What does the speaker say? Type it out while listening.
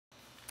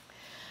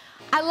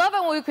I love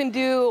it when we can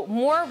do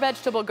more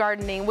vegetable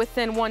gardening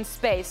within one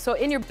space. So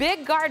in your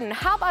big garden,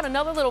 how about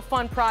another little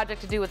fun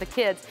project to do with the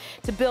kids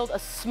to build a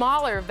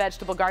smaller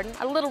vegetable garden,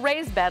 a little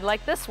raised bed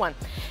like this one.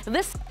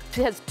 This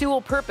has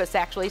dual purpose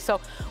actually.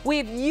 So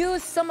we've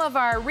used some of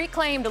our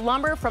reclaimed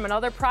lumber from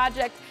another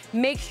project.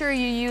 Make sure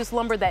you use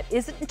lumber that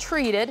isn't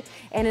treated.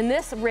 And in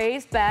this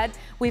raised bed,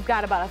 we've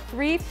got about a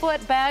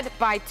 3-foot bed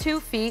by 2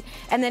 feet.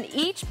 And then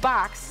each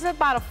box is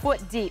about a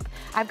foot deep.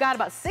 I've got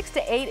about 6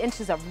 to 8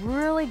 inches of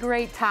really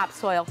great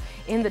topsoil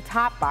in the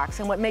top box.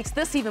 And what makes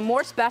this even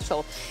more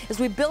special is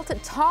we built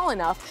it tall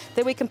enough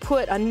that we can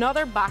put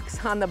another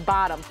box on the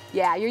bottom.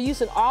 Yeah, you're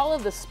using all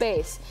of the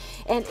space.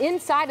 And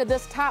inside of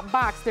this top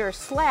box, there are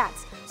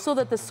slats so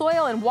that the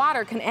soil and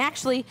water can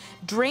actually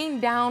drain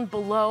down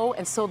below,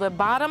 and so the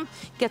bottom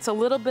gets a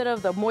little bit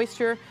of the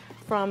moisture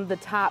from the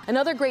top.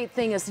 Another great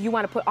thing is you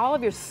want to put all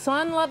of your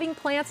sun-loving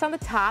plants on the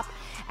top,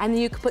 and then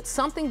you can put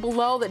something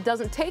below that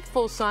doesn't take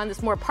full sun,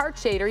 that's more part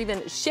shade or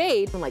even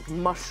shade, like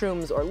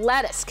mushrooms or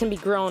lettuce can be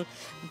grown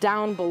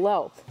down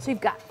below. So you've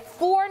got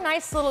 4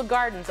 nice little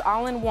gardens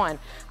all in one.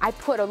 I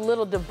put a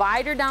little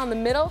divider down the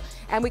middle,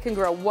 and we can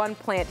grow 1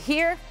 plant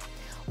here,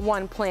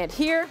 1 plant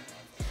here,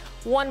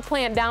 1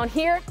 plant down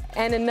here,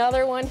 and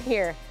another one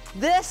here.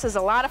 This is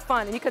a lot of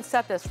fun, and you could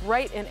set this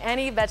right in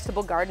any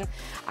vegetable garden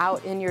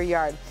out in your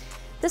yard.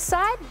 This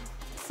side,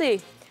 let's see,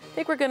 I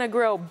think we're gonna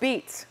grow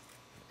beets.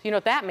 You know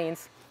what that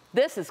means?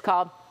 This is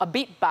called a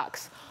beet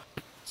box.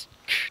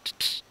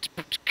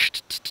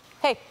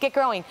 Hey, get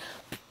growing.